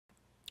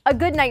A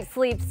good night's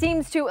sleep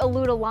seems to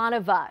elude a lot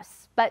of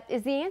us, but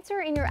is the answer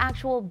in your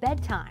actual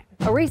bedtime?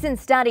 A recent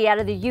study out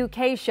of the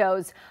UK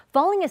shows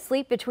falling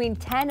asleep between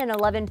 10 and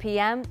 11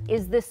 p.m.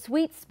 is the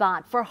sweet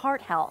spot for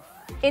heart health.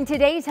 In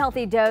today's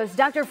Healthy Dose,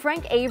 Dr.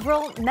 Frank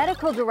Averill,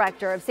 medical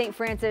director of St.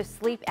 Francis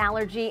Sleep,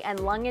 Allergy and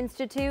Lung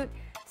Institute,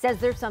 says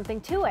there's something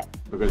to it.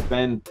 Because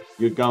then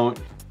you're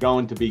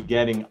going to be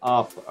getting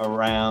up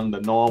around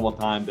the normal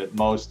time that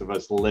most of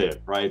us live,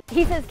 right?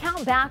 He says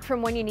count back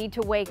from when you need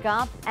to wake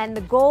up, and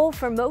the goal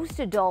for most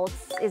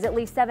adults is at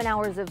least 7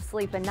 hours of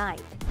sleep a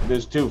night.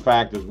 There's two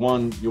factors.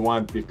 One, you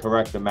want the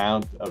correct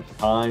amount of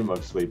time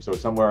of sleep, so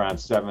somewhere around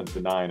 7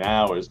 to 9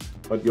 hours,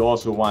 but you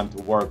also want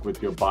to work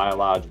with your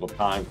biological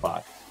time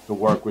clock, to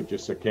work with your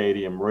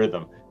circadian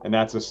rhythm, and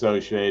that's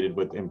associated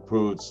with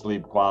improved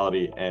sleep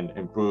quality and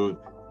improved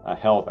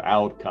health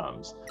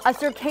outcomes. A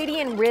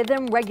circadian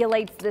rhythm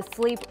regulates the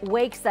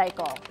sleep-wake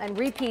cycle and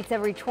repeats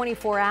every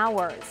 24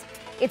 hours.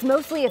 It's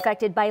mostly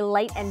affected by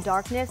light and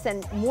darkness,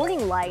 and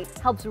morning light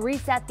helps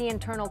reset the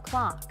internal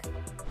clock.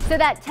 So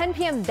that 10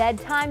 p.m.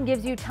 bedtime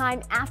gives you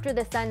time after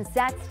the sun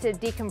sets to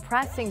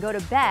decompress and go to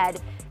bed,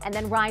 and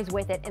then rise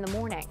with it in the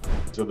morning.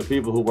 So the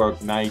people who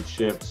work night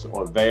shifts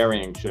or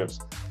varying shifts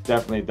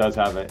definitely does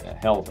have a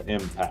health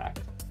impact.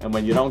 And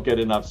when you don't get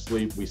enough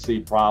sleep, we see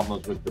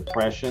problems with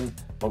depression,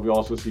 but we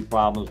also see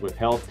problems with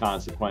health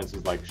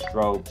consequences like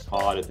strokes,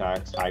 heart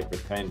attacks,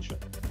 hypertension.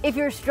 If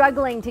you're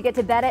struggling to get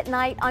to bed at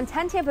night, on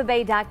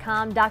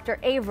 10tampabay.com, Dr.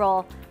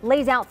 Averill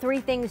lays out 3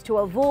 things to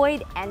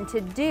avoid and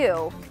to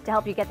do to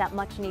help you get that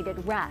much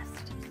needed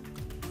rest.